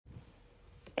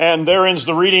And there ends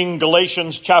the reading,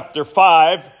 Galatians chapter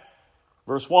 5,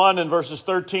 verse 1 and verses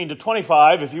 13 to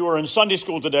 25. If you were in Sunday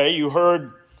school today, you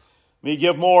heard me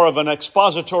give more of an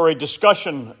expository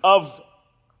discussion of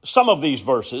some of these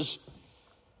verses.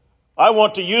 I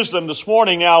want to use them this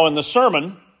morning now in the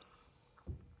sermon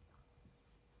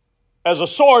as a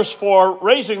source for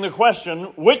raising the question,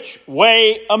 which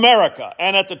way America?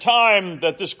 And at the time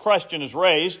that this question is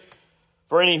raised,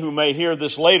 for any who may hear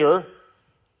this later,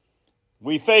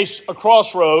 we face a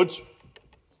crossroads.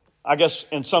 I guess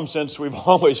in some sense we've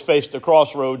always faced a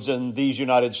crossroads in these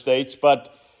United States,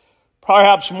 but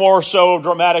perhaps more so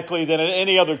dramatically than at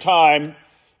any other time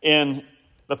in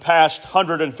the past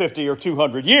 150 or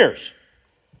 200 years.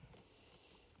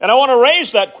 And I want to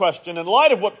raise that question in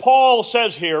light of what Paul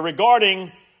says here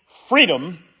regarding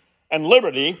freedom and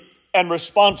liberty and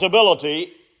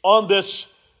responsibility on this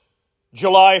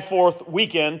July 4th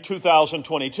weekend,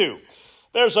 2022.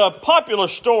 There's a popular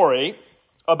story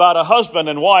about a husband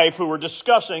and wife who were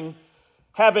discussing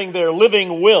having their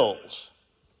living wills.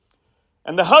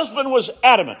 And the husband was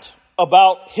adamant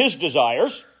about his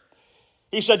desires.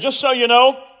 He said, just so you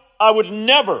know, I would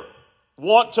never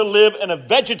want to live in a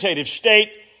vegetative state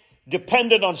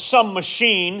dependent on some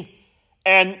machine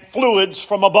and fluids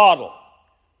from a bottle.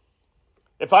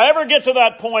 If I ever get to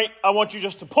that point, I want you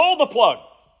just to pull the plug.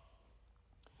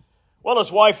 Well,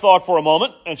 his wife thought for a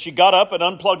moment, and she got up and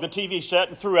unplugged the TV set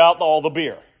and threw out all the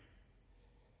beer.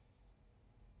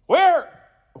 Where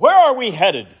are we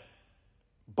headed,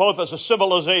 both as a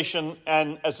civilization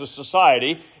and as a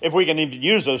society, if we can even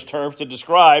use those terms to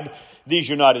describe these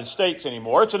United States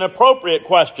anymore? It's an appropriate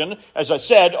question, as I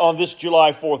said, on this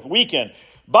July 4th weekend.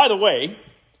 By the way,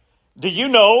 do you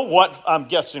know what, I'm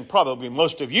guessing probably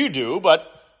most of you do,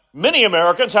 but many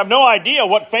Americans have no idea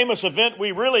what famous event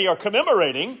we really are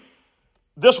commemorating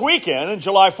this weekend on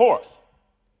July 4th.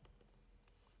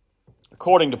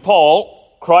 According to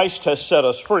Paul, Christ has set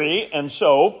us free, and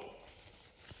so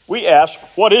we ask,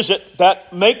 what is it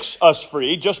that makes us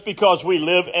free? Just because we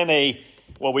live in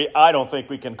I don't think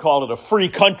we can call it a free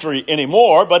country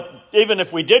anymore, but even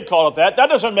if we did call it that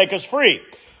doesn't make us free.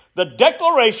 The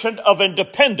Declaration of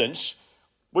Independence,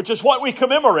 which is what we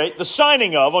commemorate the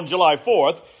signing of on July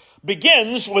 4th,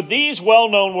 begins with these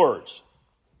well-known words.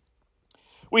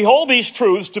 We hold these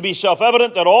truths to be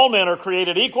self-evident that all men are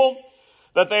created equal,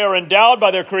 that they are endowed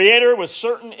by their Creator with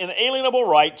certain inalienable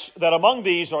rights, that among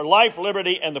these are life,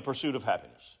 liberty, and the pursuit of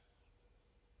happiness.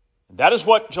 And that is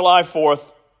what July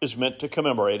 4th is meant to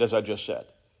commemorate, as I just said.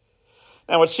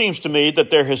 Now, it seems to me that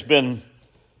there has been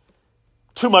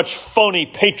too much phony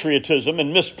patriotism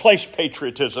and misplaced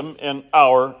patriotism in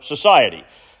our society.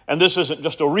 And this isn't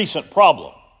just a recent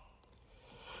problem.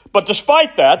 But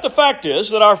despite that, the fact is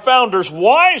that our founders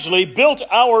wisely built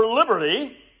our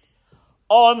liberty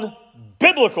on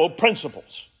biblical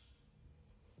principles.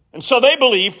 And so they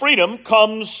believe freedom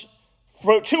comes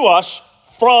to us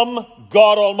from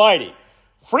God Almighty.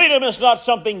 Freedom is not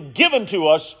something given to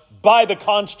us by the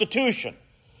Constitution.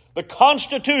 The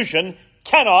Constitution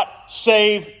cannot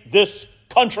save this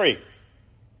country.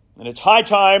 And it's high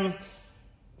time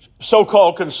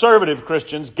so-called conservative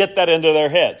Christians get that into their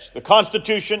heads. The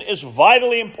Constitution is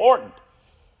vitally important.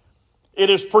 It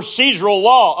is procedural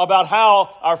law about how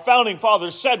our founding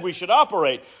fathers said we should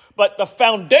operate. But the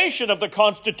foundation of the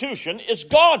Constitution is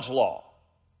God's law.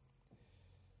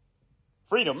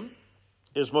 Freedom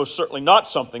is most certainly not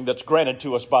something that's granted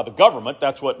to us by the government.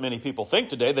 That's what many people think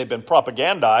today. They've been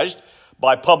propagandized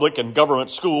by public and government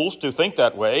schools to think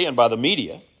that way, and by the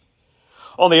media.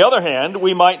 On the other hand,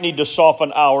 we might need to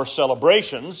soften our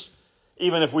celebrations,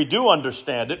 even if we do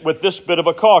understand it, with this bit of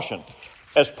a caution.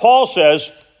 As Paul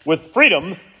says, with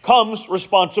freedom comes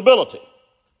responsibility.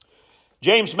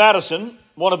 James Madison,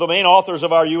 one of the main authors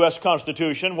of our U.S.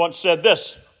 Constitution, once said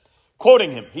this,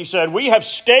 quoting him, he said, "We have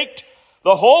staked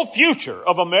the whole future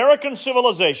of American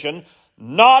civilization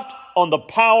not on the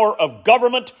power of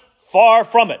government, far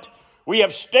from it. We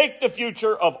have staked the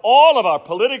future of all of our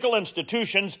political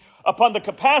institutions upon the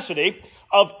capacity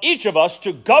of each of us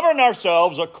to govern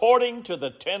ourselves according to the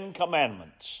Ten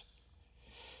Commandments."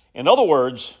 In other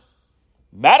words,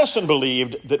 Madison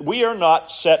believed that we are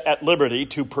not set at liberty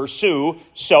to pursue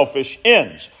selfish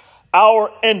ends.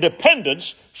 Our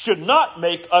independence should not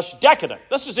make us decadent.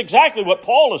 This is exactly what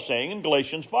Paul is saying in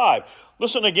Galatians 5.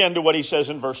 Listen again to what he says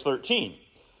in verse 13.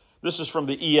 This is from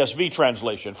the ESV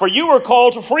translation. "For you are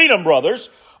called to freedom,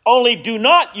 brothers, only do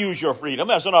not use your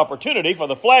freedom as an opportunity for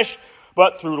the flesh,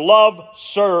 but through love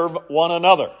serve one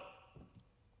another."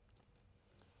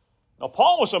 Now,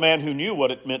 Paul was a man who knew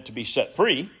what it meant to be set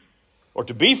free, or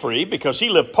to be free, because he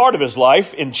lived part of his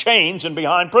life in chains and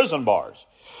behind prison bars.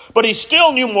 But he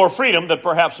still knew more freedom than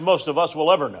perhaps most of us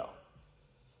will ever know.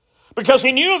 Because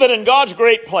he knew that in God's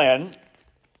great plan,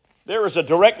 there is a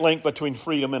direct link between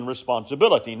freedom and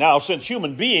responsibility. Now, since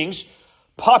human beings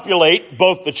populate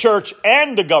both the church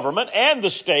and the government and the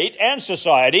state and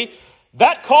society,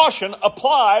 that caution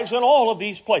applies in all of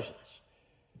these places.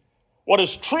 What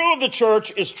is true of the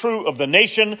church is true of the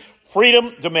nation.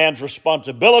 Freedom demands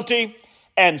responsibility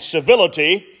and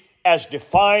civility as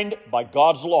defined by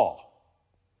God's law.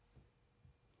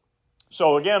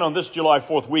 So again, on this July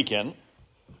 4th weekend,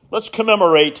 let's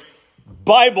commemorate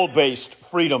Bible-based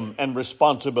freedom and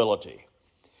responsibility.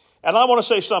 And I want to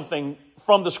say something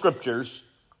from the Scriptures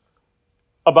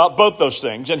about both those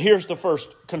things. And here's the first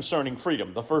concerning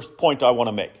freedom, the first point I want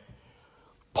to make.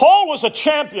 Paul was a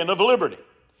champion of liberty.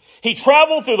 He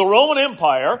traveled through the Roman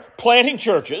Empire planting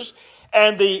churches,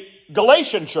 and the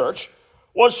Galatian church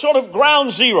was sort of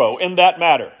ground zero in that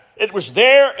matter. It was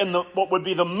there in what would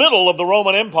be the middle of the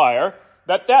Roman Empire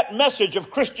that message of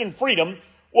Christian freedom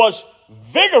was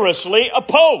vigorously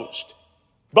opposed,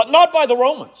 but not by the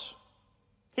Romans.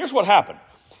 Here's what happened.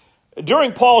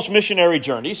 During Paul's missionary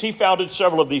journeys, he founded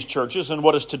several of these churches in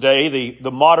what is today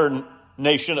the modern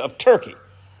nation of Turkey.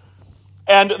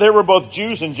 And there were both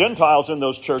Jews and Gentiles in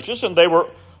those churches, and they were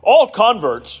all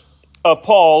converts of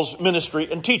Paul's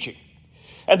ministry and teaching.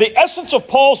 And the essence of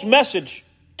Paul's message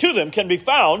to them can be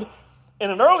found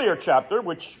in an earlier chapter,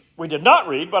 which we did not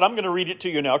read, but I'm going to read it to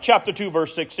you now. Chapter 2,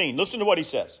 verse 16. Listen to what he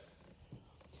says.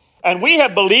 And we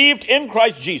have believed in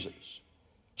Christ Jesus,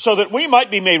 so that we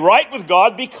might be made right with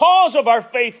God because of our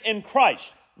faith in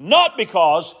Christ, not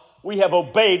because we have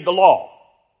obeyed the law.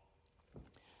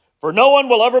 For no one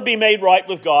will ever be made right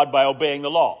with God by obeying the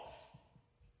law.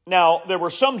 Now, there were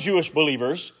some Jewish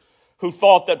believers who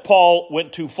thought that Paul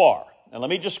went too far. And let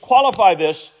me just qualify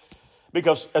this,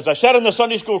 because as I said in the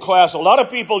Sunday school class, a lot of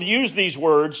people use these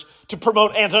words to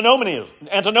promote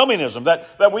antinomianism,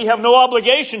 that we have no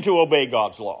obligation to obey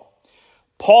God's law.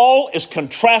 Paul is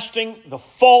contrasting the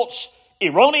false,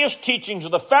 erroneous teachings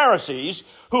of the Pharisees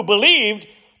who believed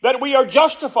that we are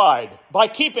justified by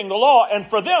keeping the law, and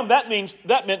for them that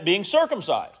meant being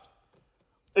circumcised.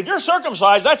 If you're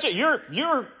circumcised, that's it.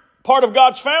 You're part of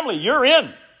God's family. You're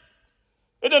in.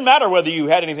 It didn't matter whether you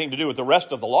had anything to do with the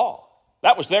rest of the law.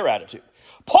 That was their attitude.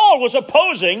 Paul was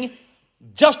opposing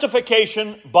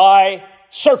justification by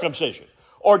circumcision,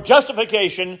 or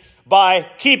justification by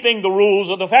keeping the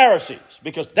rules of the Pharisees,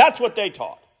 because that's what they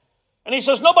taught. And he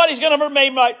says nobody's going to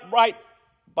be made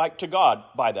right to God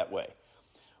by that way.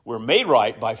 We're made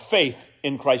right by faith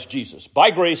in Christ Jesus.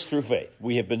 By grace through faith,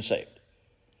 we have been saved.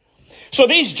 So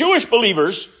these Jewish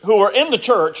believers who are in the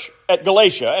church at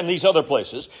Galatia and these other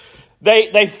places,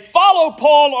 they follow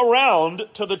Paul around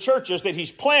to the churches that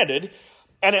he's planted.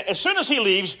 And as soon as he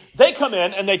leaves, they come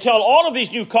in and they tell all of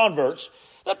these new converts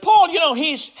that Paul,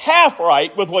 he's half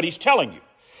right with what he's telling you.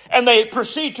 And they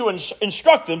proceed to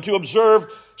instruct them to observe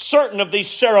certain of these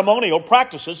ceremonial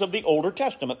practices of the Older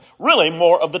Testament, really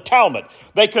more of the Talmud.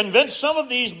 They convinced some of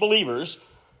these believers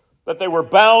that they were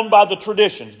bound by the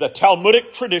traditions, the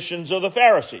Talmudic traditions of the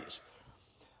Pharisees.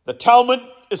 The Talmud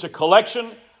is a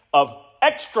collection of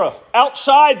extra,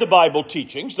 outside the Bible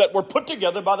teachings that were put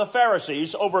together by the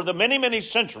Pharisees over the many, many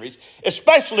centuries,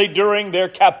 especially during their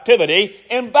captivity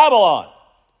in Babylon.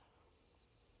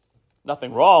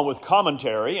 Nothing wrong with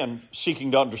commentary and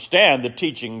seeking to understand the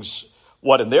teachings,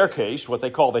 what in their case, what they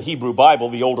call the Hebrew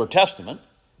Bible, the Older Testament.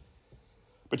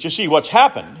 But you see what's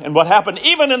happened, and what happened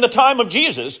even in the time of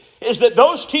Jesus, is that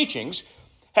those teachings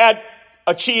had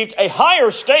achieved a higher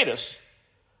status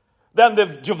than the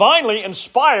divinely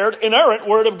inspired, inerrant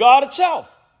Word of God itself.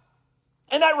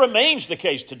 And that remains the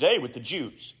case today with the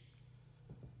Jews.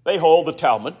 They hold the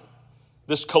Talmud,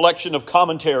 this collection of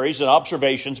commentaries and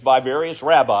observations by various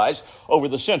rabbis over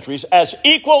the centuries, as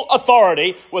equal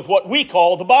authority with what we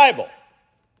call the Bible.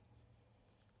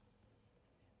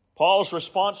 Paul's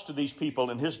response to these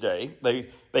people in his day,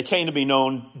 they came to be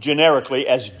known generically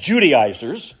as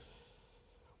Judaizers,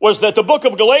 was that the book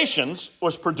of Galatians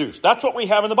was produced. That's what we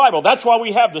have in the Bible. That's why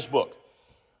we have this book.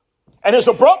 And his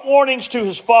abrupt warnings to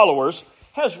his followers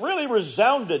has really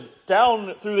resounded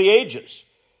down through the ages.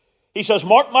 He says,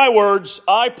 "Mark my words,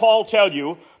 I, Paul, tell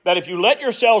you that if you let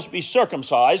yourselves be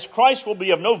circumcised, Christ will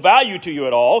be of no value to you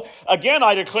at all. Again,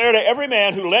 I declare to every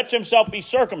man who lets himself be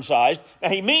circumcised." Now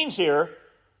he means here,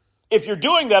 if you're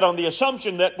doing that on the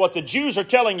assumption that what the Jews are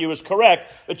telling you is correct,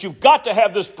 that you've got to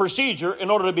have this procedure in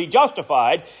order to be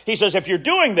justified, he says if you're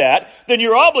doing that, then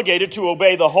you're obligated to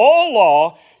obey the whole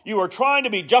law. You are trying to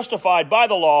be justified by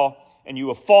the law, and you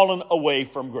have fallen away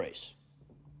from grace.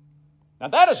 Now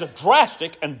that is a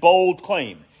drastic and bold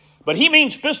claim, but he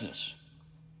means business.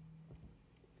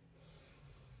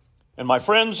 And my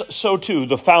friends, so too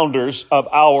the founders of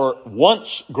our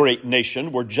once great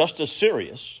nation were just as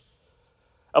serious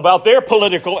about their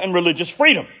political and religious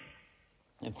freedom.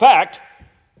 In fact,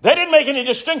 they didn't make any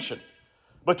distinction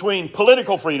between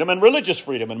political freedom and religious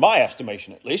freedom, in my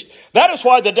estimation at least. That is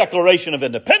why the Declaration of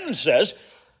Independence says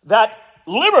that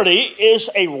liberty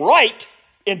is a right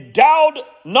endowed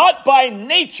not by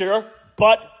nature,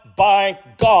 but by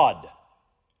God.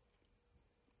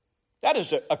 That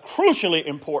is a crucially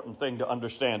important thing to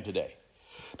understand today.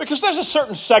 Because there's a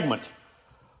certain segment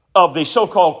of the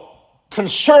so-called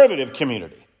conservative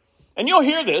community. And you'll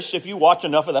hear this if you watch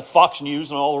enough of the Fox News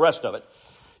and all the rest of it.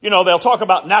 You know, they'll talk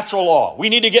about natural law. We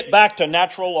need to get back to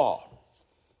natural law.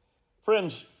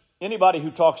 Friends, anybody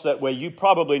who talks that way, you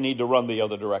probably need to run the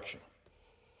other direction.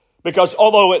 Because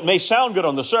although it may sound good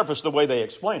on the surface the way they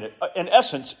explain it, in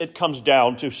essence, it comes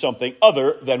down to something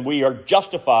other than we are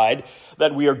justified,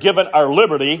 that we are given our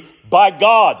liberty by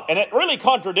God. And it really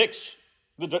contradicts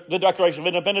the Declaration of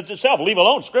Independence itself, leave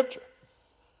alone Scripture.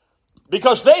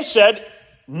 Because they said,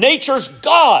 nature's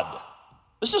God.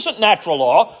 This isn't natural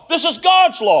law. This is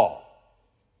God's law.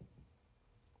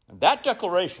 And that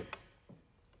declaration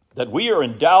that we are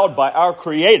endowed by our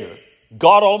Creator,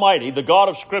 God Almighty, the God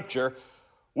of Scripture,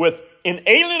 with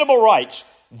inalienable rights,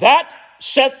 that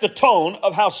set the tone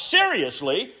of how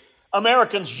seriously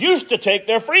Americans used to take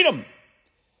their freedom.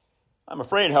 I'm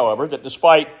afraid, however, that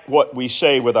despite what we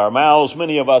say with our mouths,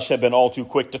 many of us have been all too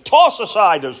quick to toss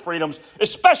aside those freedoms,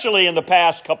 especially in the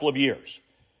past couple of years.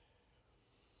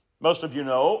 Most of you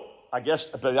know, I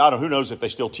don't know, who knows if they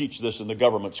still teach this in the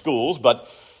government schools, but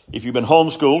if you've been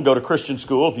homeschooled, go to Christian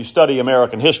school. If you study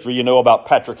American history, you know about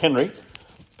Patrick Henry.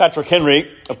 Patrick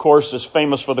Henry, of course, is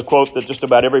famous for the quote that just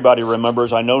about everybody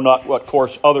remembers, "I know not what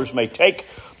course others may take,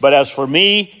 but as for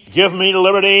me, give me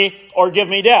liberty or give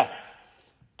me death."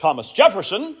 Thomas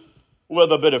Jefferson,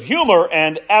 with a bit of humor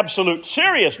and absolute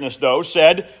seriousness, though,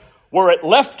 said, "Were it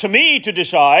left to me to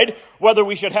decide whether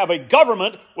we should have a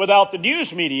government without the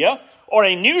news media or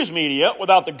a news media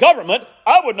without the government,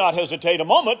 I would not hesitate a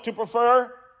moment to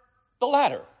prefer the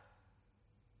latter."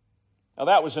 Now,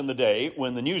 that was in the day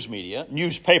when the news media,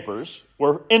 newspapers,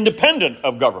 were independent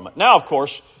of government. Now, of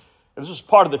course, this is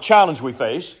part of the challenge we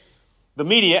face. The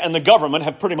media and the government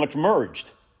have pretty much merged.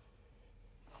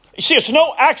 You see, it's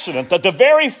no accident that the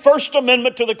very First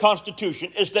Amendment to the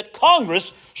Constitution is that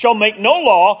Congress shall make no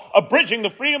law abridging the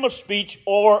freedom of speech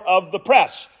or of the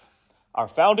press. Our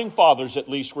founding fathers, at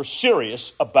least, were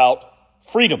serious about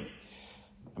freedom.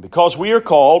 And because we are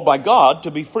called by God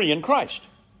to be free in Christ.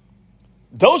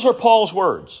 Those are Paul's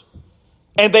words,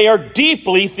 and they are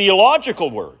deeply theological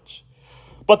words,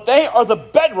 but they are the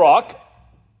bedrock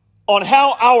on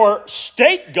how our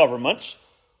state governments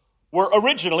were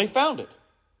originally founded.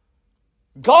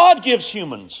 God gives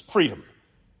humans freedom.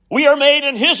 We are made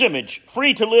in His image,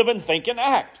 free to live and think and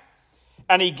act.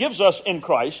 And He gives us in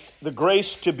Christ the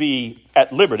grace to be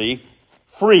at liberty,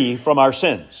 free from our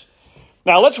sins.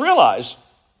 Now let's realize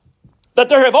that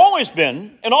there have always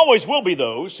been and always will be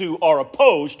those who are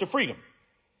opposed to freedom.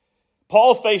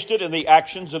 Paul faced it in the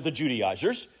actions of the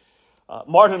Judaizers.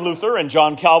 Martin Luther and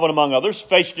John Calvin, among others,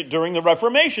 faced it during the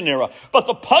Reformation era. But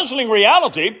the puzzling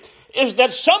reality is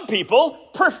that some people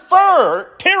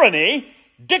prefer tyranny,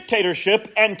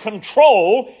 dictatorship, and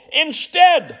control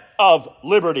instead of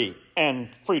liberty and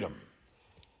freedom.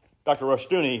 Dr.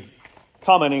 Rushdoony,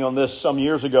 commenting on this some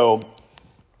years ago,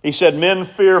 he said, "Men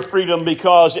fear freedom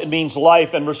because it means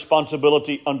life and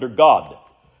responsibility under God.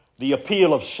 The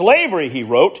appeal of slavery," he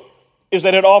wrote, "is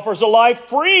that it offers a life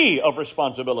free of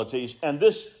responsibilities. And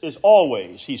this is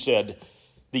always," he said,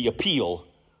 "the appeal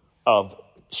of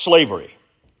slavery."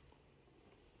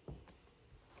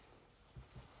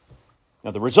 Now,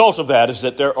 the result of that is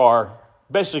that there are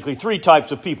basically three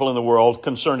types of people in the world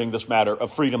concerning this matter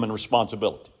of freedom and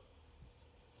responsibility.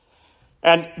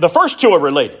 And the first two are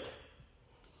related.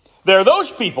 There are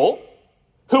those people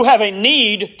who have a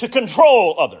need to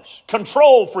control others.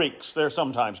 Control freaks, they're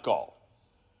sometimes called.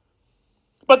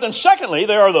 But then secondly,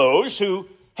 there are those who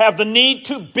have the need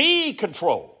to be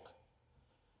controlled.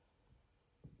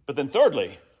 But then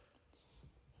thirdly,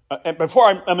 and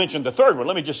before I mention the third one,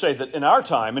 let me just say that in our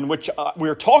time in which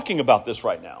we're talking about this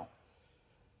right now,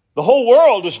 the whole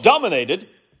world is dominated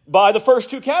by the first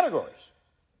two categories.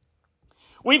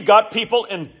 We've got people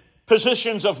in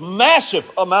positions of massive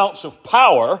amounts of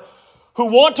power who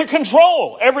want to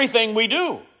control everything we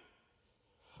do.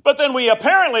 But then we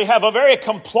apparently have a very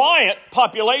compliant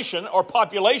population or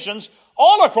populations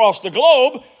all across the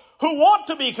globe who want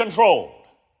to be controlled.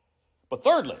 But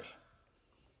thirdly,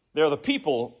 there are the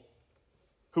people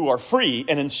who are free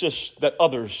and insist that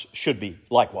others should be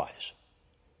likewise.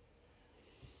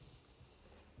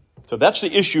 So that's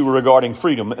the issue regarding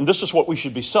freedom, and this is what we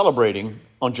should be celebrating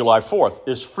on July 4th,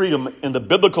 is freedom in the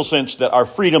biblical sense that our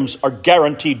freedoms are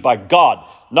guaranteed by God,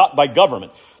 not by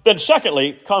government. Then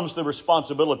secondly comes the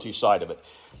responsibility side of it.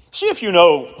 See if you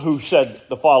know who said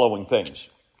the following things.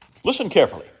 Listen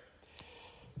carefully.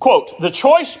 Quote, "The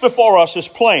choice before us is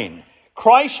plain.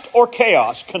 Christ or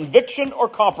chaos, conviction or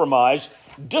compromise,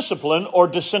 discipline or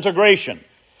disintegration.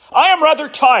 I am rather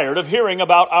tired of hearing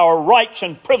about our rights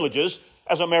and privileges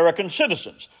as American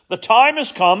citizens. The time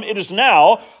has come, it is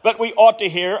now, that we ought to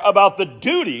hear about the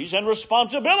duties and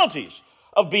responsibilities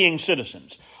of being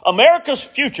citizens. America's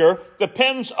future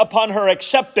depends upon her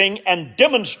accepting and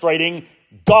demonstrating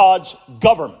God's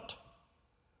government."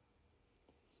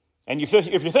 And if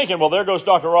you're thinking, well, there goes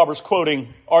Dr. Roberts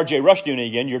quoting R.J. Rushdoony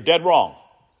again, you're dead wrong.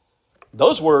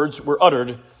 Those words were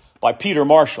uttered by Peter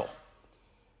Marshall,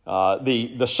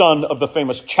 the son of the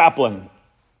famous chaplain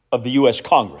of the U.S.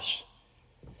 Congress.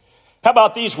 How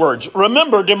about these words?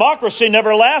 "Remember, democracy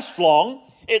never lasts long.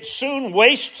 It soon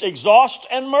wastes, exhausts,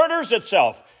 and murders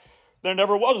itself. There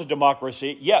never was a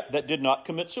democracy yet that did not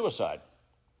commit suicide."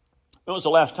 When was the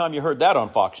last time you heard that on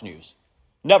Fox News?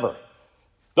 Never.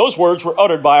 Those words were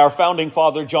uttered by our founding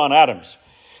father, John Adams.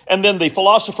 And then the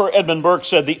philosopher Edmund Burke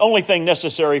said, "The only thing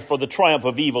necessary for the triumph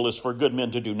of evil is for good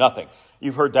men to do nothing."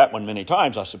 You've heard that one many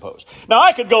times, I suppose. Now,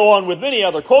 I could go on with many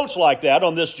other quotes like that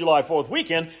on this July 4th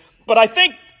weekend, but I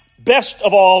think best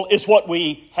of all is what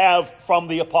we have from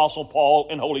the Apostle Paul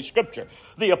in Holy Scripture.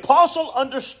 The Apostle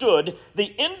understood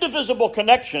the indivisible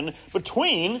connection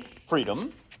between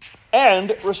freedom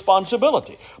and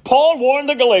responsibility. Paul warned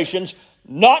the Galatians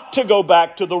not to go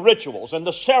back to the rituals and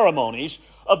the ceremonies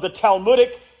of the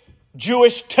Talmudic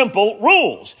Jewish temple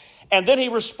rules. And then he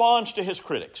responds to his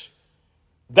critics.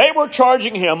 They were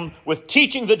charging him with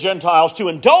teaching the Gentiles to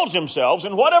indulge themselves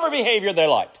in whatever behavior they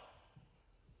liked.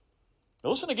 Now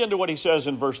listen again to what he says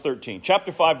in verse 13.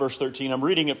 Chapter 5, verse 13. I'm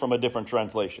reading it from a different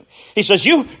translation. He says,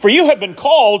 "For you have been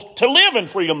called to live in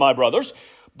freedom, my brothers,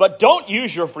 but don't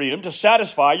use your freedom to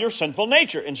satisfy your sinful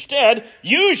nature. Instead,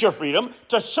 use your freedom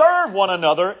to serve one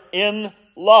another in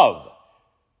love."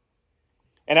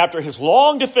 And after his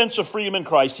long defense of freedom in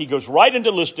Christ, he goes right into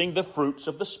listing the fruits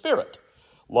of the Spirit: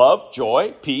 love,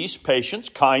 joy, peace, patience,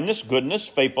 kindness, goodness,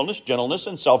 faithfulness, gentleness,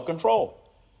 and self-control.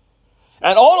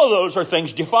 And all of those are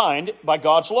things defined by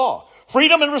God's law.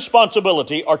 Freedom and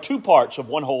responsibility are two parts of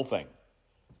one whole thing.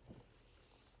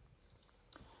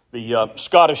 The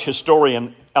Scottish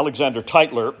historian Alexander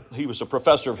Tytler, he was a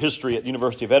professor of history at the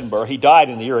University of Edinburgh. He died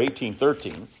in the year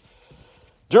 1813.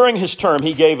 During his term,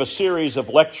 he gave a series of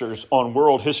lectures on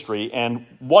world history, and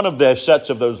one of the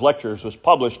sets of those lectures was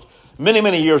published many,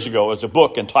 many years ago as a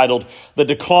book entitled "The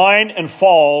Decline and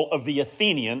Fall of the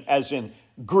Athenian," as in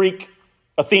Greek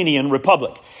Athenian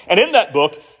Republic. And in that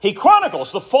book, he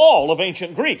chronicles the fall of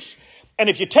ancient Greece. And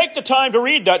if you take the time to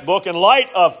read that book in light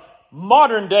of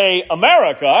modern day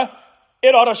America,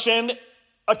 it ought to send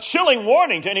a chilling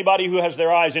warning to anybody who has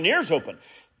their eyes and ears open.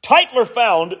 Tytler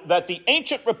found that the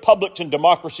ancient republics and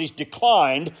democracies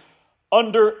declined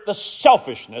under the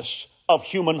selfishness of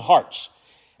human hearts.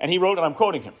 And he wrote, and I'm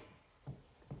quoting him,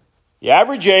 "The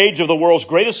average age of the world's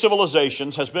greatest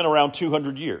civilizations has been around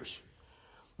 200 years.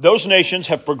 Those nations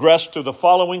have progressed through the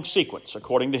following sequence,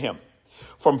 according to him.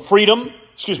 From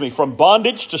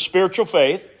bondage to spiritual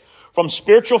faith, from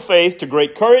spiritual faith to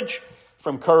great courage,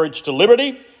 from courage to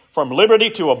liberty, from liberty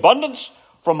to abundance,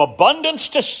 from abundance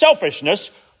to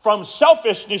selfishness, from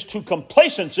selfishness to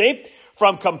complacency,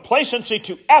 from complacency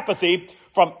to apathy,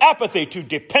 from apathy to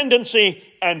dependency,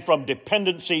 and from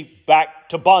dependency back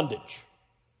to bondage."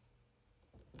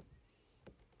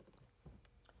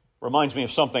 Reminds me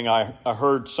of something I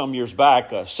heard some years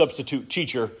back. A substitute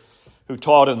teacher who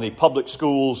taught in the public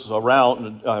schools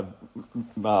around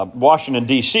Washington,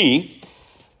 D.C.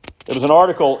 There was an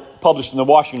article published in the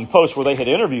Washington Post where they had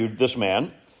interviewed this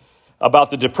man about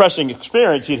the depressing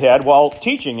experience he'd had while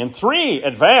teaching in 3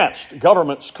 advanced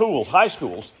government schools, high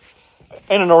schools,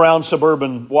 in and around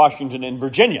suburban Washington and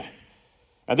Virginia.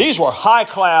 And these were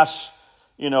high-class,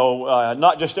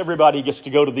 not just everybody gets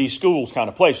to go to these schools kind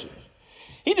of places.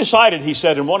 He decided, he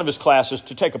said, in one of his classes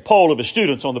to take a poll of his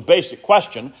students on the basic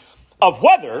question of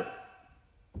whether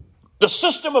the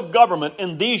system of government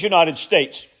in these United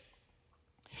States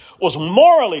was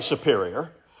morally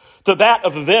superior to that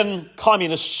of the then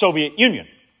communist Soviet Union.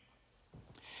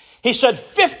 He said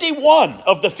 51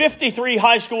 of the 53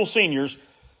 high school seniors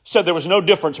said there was no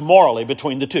difference morally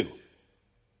between the two.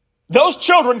 Those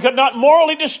children could not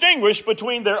morally distinguish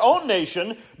between their own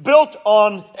nation, built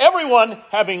on everyone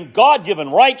having God-given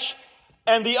rights,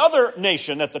 and the other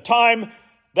nation at the time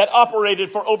that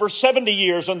operated for over 70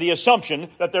 years on the assumption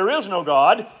that there is no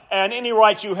God and any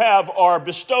rights you have are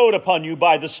bestowed upon you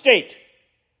by the state.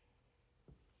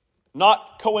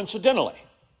 Not coincidentally,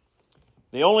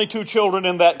 the only two children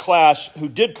in that class who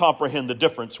did comprehend the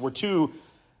difference were two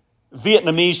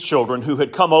Vietnamese children who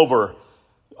had come over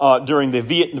during the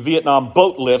Vietnam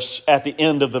boat lifts at the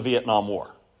end of the Vietnam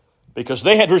War, because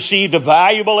they had received a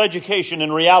valuable education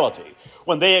in reality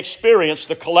when they experienced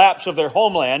the collapse of their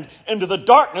homeland into the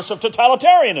darkness of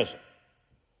totalitarianism.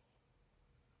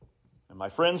 And my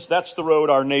friends, that's the road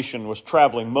our nation was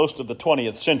traveling most of the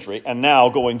 20th century, and now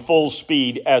going full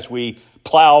speed as we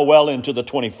plow well into the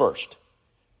 21st.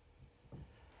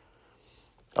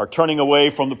 Our turning away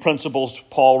from the principles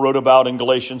Paul wrote about in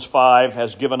Galatians 5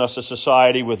 has given us a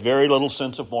society with very little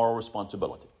sense of moral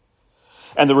responsibility.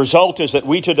 And the result is that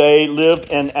we today live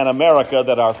in an America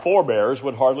that our forebears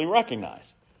would hardly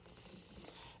recognize.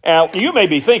 Now, you may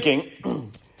be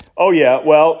thinking, oh yeah,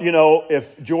 well, you know,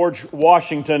 if George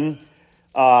Washington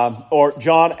or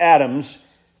John Adams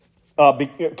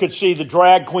could see the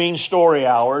drag queen story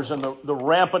hours and the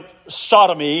rampant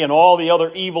sodomy and all the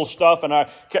other evil stuff and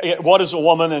what is a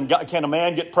woman and can a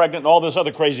man get pregnant and all this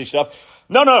other crazy stuff.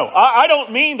 No, I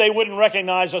don't mean they wouldn't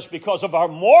recognize us because of our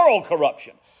moral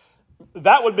corruption.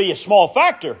 That would be a small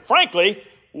factor. Frankly,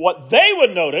 what they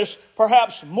would notice,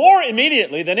 perhaps more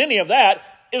immediately than any of that,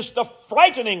 is the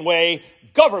frightening way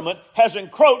government has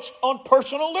encroached on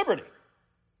personal liberty.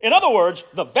 In other words,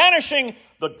 the vanishing,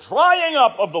 the drying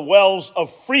up of the wells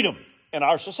of freedom in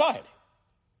our society.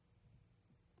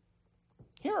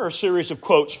 Here are a series of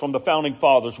quotes from the Founding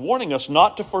Fathers warning us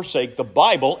not to forsake the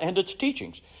Bible and its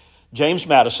teachings. James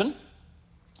Madison,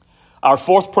 our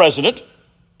fourth president,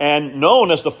 and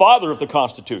known as the father of the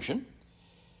Constitution.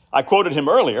 I quoted him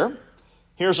earlier.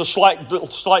 Here's a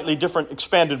slightly different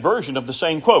expanded version of the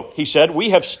same quote. He said,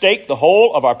 "We have staked the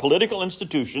whole of our political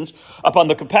institutions upon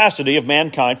the capacity of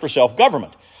mankind for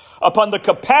self-government, upon the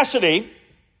capacity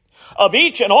of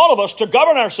each and all of us to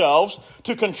govern ourselves,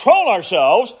 to control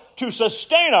ourselves, to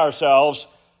sustain ourselves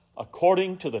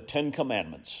according to the Ten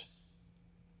Commandments."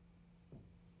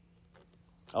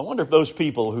 I wonder if those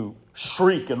people who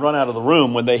shriek and run out of the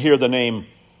room when they hear the name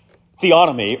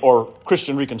theonomy or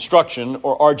Christian Reconstruction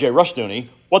or R.J. Rushdoony,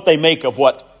 what they make of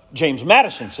what James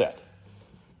Madison said.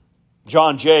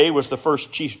 John Jay was the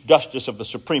first Chief Justice of the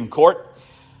Supreme Court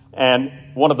and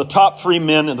one of the top three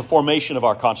men in the formation of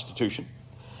our Constitution.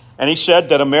 And he said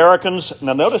that Americans,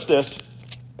 now notice this,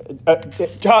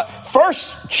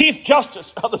 first Chief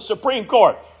Justice of the Supreme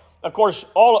Court. Of course,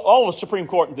 all of the Supreme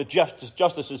Court and the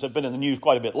justices have been in the news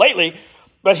quite a bit lately,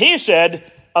 but he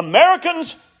said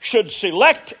Americans should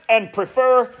select and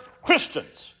prefer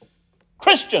Christians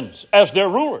as their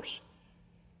rulers.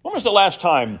 When was the last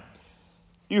time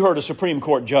you heard a Supreme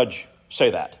Court judge say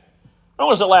that? When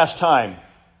was the last time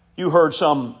you heard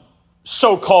some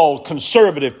so-called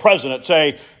conservative president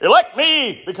say, "Elect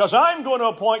me because I'm going to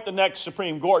appoint the next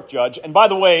Supreme Court judge, and by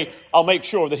the way, I'll make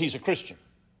sure that he's a Christian"?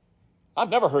 I've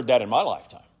never heard that in my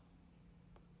lifetime.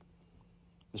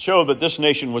 To show that this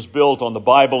nation was built on the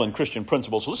Bible and Christian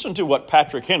principles, listen to what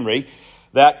Patrick Henry,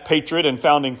 that patriot and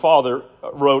founding father,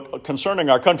 wrote concerning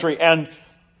our country. And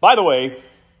by the way,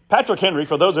 Patrick Henry,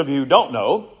 for those of you who don't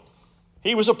know,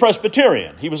 he was a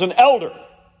Presbyterian. He was an elder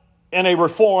in a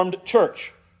Reformed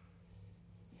church.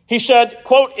 He said,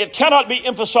 quote, "It cannot be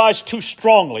emphasized too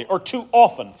strongly or too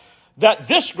often that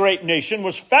this great nation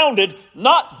was founded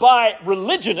not by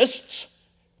religionists,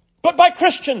 but by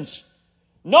Christians.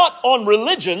 Not on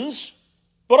religions,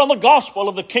 but on the gospel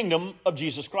of the kingdom of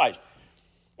Jesus Christ."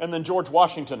 And then George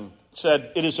Washington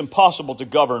said, "It is impossible to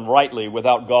govern rightly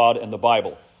without God and the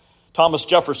Bible." Thomas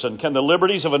Jefferson, "Can the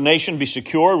liberties of a nation be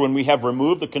secured when we have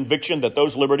removed the conviction that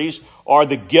those liberties are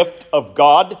the gift of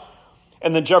God?"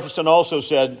 And then Jefferson also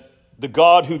said, "The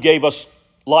God who gave us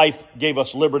life gave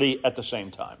us liberty at the same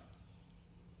time."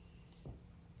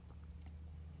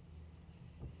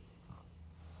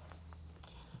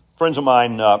 Friends of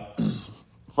mine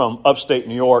from upstate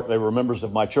New York, they were members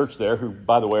of my church there, who,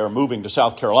 by the way, are moving to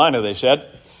South Carolina, they said.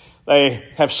 They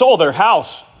have sold their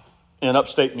house in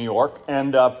upstate New York,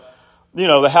 and,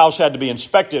 the house had to be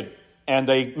inspected, and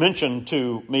they mentioned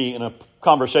to me in a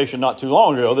conversation not too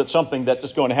long ago that something that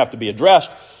is going to have to be addressed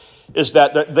is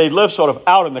that they live sort of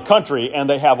out in the country, and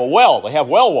they have a well. They have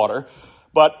well water,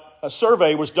 but a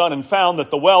survey was done and found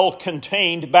that the well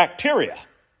contained bacteria.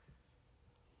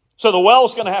 So the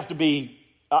well's going to have to be,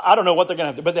 I don't know what they're going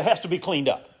to have to, but it has to be cleaned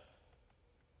up.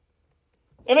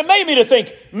 And it made me to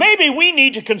think, maybe we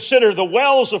need to consider the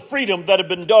wells of freedom that have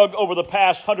been dug over the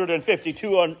past 150,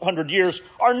 200 years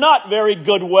are not very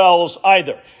good wells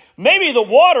either. maybe the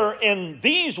water in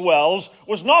these wells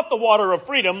was not the water of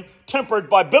freedom tempered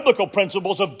by biblical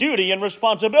principles of duty and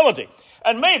responsibility.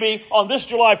 And maybe on this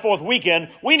July 4th weekend,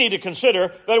 we need to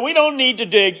consider that we don't need to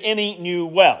dig any new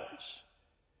wells.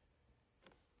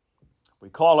 We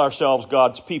call ourselves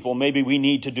God's people. Maybe we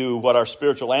need to do what our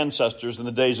spiritual ancestors in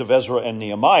the days of Ezra and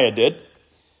Nehemiah did.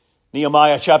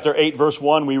 Nehemiah chapter 8, verse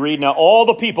 1, we read, "Now all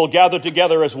the people gathered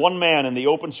together as one man in the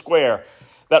open square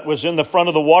that was in the front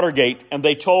of the water gate, and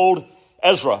they told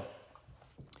Ezra,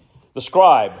 the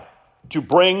scribe, to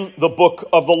bring the book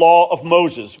of the law of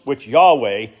Moses, which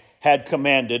Yahweh had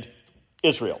commanded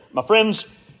Israel." My friends,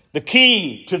 the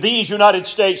key to these United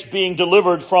States being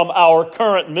delivered from our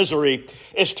current misery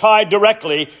is tied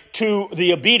directly to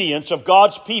the obedience of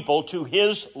God's people to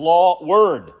His law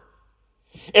word.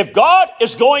 If God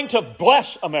is going to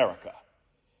bless America,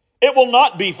 it will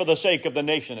not be for the sake of the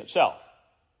nation itself.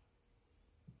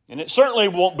 And it certainly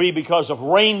won't be because of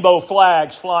rainbow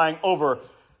flags flying over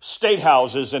state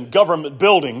houses and government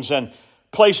buildings and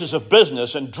places of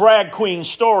business and drag queen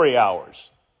story hours.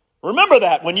 Remember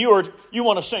that when you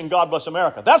want to sing God Bless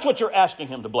America. That's what you're asking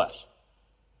Him to bless.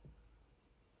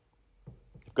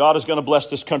 If God is going to bless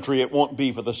this country, it won't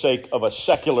be for the sake of a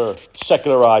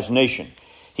secularized nation.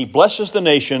 He blesses the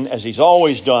nation, as He's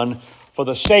always done, for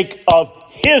the sake of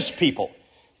His people.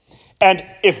 And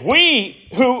if we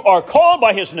who are called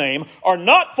by His name are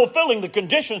not fulfilling the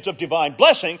conditions of divine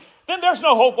blessing, then there's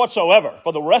no hope whatsoever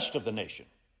for the rest of the nation.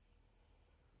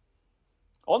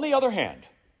 On the other hand,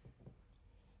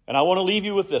 and I want to leave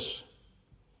you with this,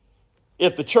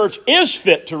 if the church is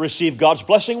fit to receive God's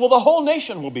blessing, well, the whole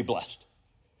nation will be blessed.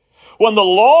 When the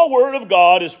law word of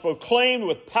God is proclaimed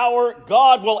with power,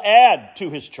 God will add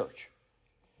to His church.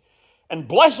 And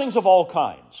blessings of all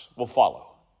kinds will follow.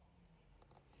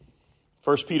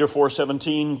 1 Peter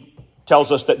 4:17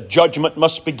 tells us that judgment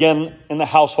must begin in the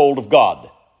household of God.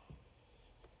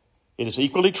 It is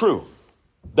equally true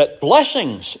that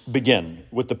blessings begin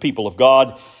with the people of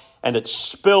God, and it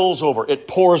spills over, it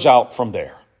pours out from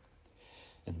there.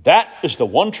 And that is the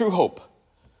one true hope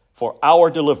for our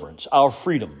deliverance, our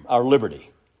freedom, our liberty,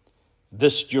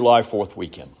 this July 4th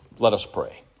weekend. Let us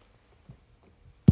pray.